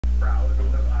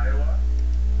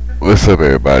What's up,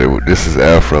 everybody? This is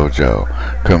Afro Joe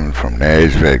coming from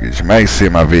Nash, Vegas. You might see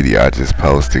my video I just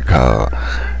posted called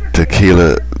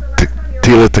Tequila's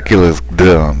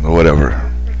Dumb or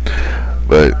whatever.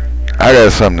 But I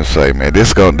got something to say, man.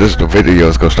 The video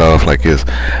is gonna start off like this.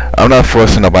 I'm not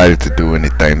forcing nobody to do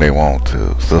anything they want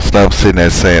to. So stop sitting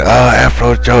there saying, "Oh,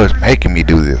 Afro Joe is making me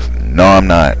do this." No, I'm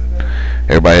not.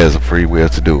 Everybody has a free will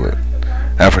to do it.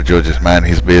 Afro Joe just minding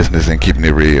his business and keeping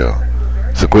it real.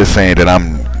 So quit saying that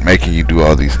I'm making you do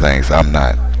all these things. I'm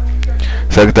not.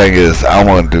 Second thing is, I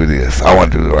want to do this. I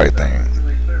want to do the right thing.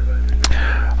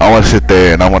 I want to sit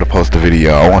there and I want to post a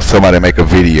video. I want somebody to make a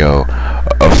video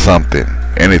of something,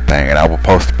 anything, and I will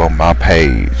post it on my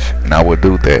page. And I will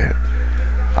do that.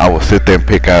 I will sit there and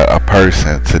pick out a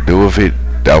person to do a video.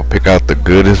 I'll pick out the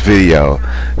goodest video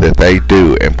that they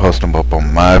do and post them up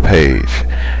on my page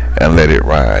and let it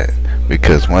ride.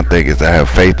 Because one thing is, I have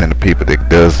faith in the people that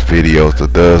does videos,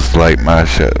 that does like my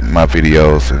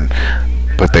videos and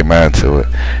put their mind to it.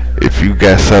 If you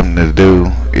got something to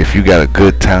do, if you got a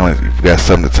good talent, if you got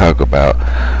something to talk about,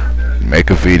 make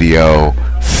a video,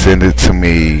 send it to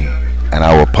me, and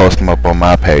I will post them up on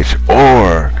my page.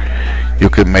 Or you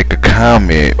can make a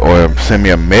comment or send me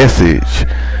a message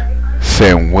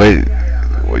saying what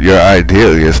your idea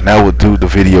is, and I will do the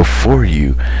video for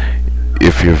you.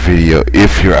 If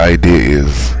your idea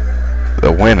is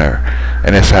the winner,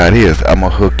 and that's how it is. I'm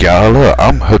gonna hook y'all up.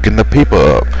 I'm hooking the people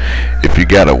up. If you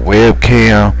got a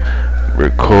webcam,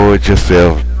 record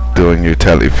yourself doing your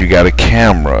if you got a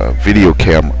camera, video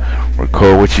camera,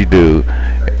 record what you do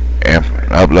and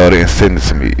upload it and send it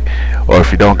to me. Or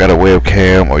if you don't got a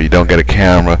webcam or you don't got a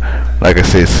camera, like I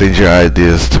said, send your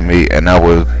ideas to me and I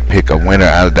will pick a winner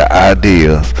out of the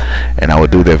ideas and I will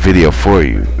do that video for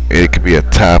you. It could be a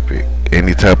topic,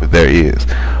 any topic there is.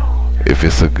 If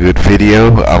it's a good video,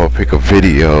 I'm gonna pick a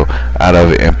video out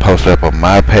of it and post it up on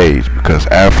my page, because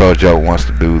Afro Joe wants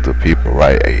to do the people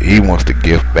right. He wants to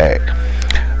give back.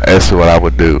 That's what I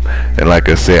would do. And like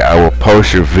I said, I will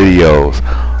post your videos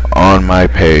on my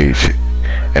page,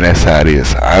 and that's how it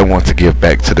is. I want to give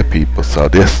back to the people, so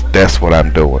that's what I'm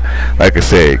doing. Like I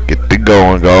said, get the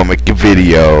go and make your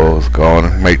videos, go on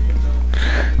and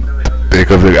think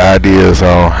of the ideas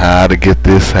on how to get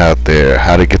this out there,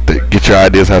 how to get your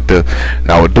ideas out there,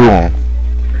 and I will do them,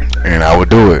 and I will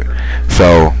do it.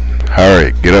 So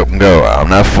hurry, get up and go. I'm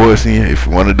not forcing you. If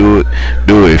you want to do it,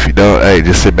 do it. If you don't, hey,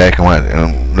 just sit back and watch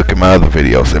and look at my other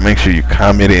videos, and make sure you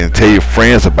comment it and tell your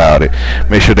friends about it.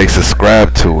 Make sure they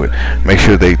subscribe to it. Make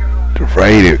sure they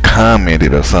rate it, comment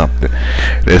it, or something.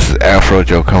 This is Afro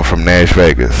Joe, come from Nash,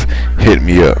 Vegas. Hit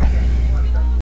me up.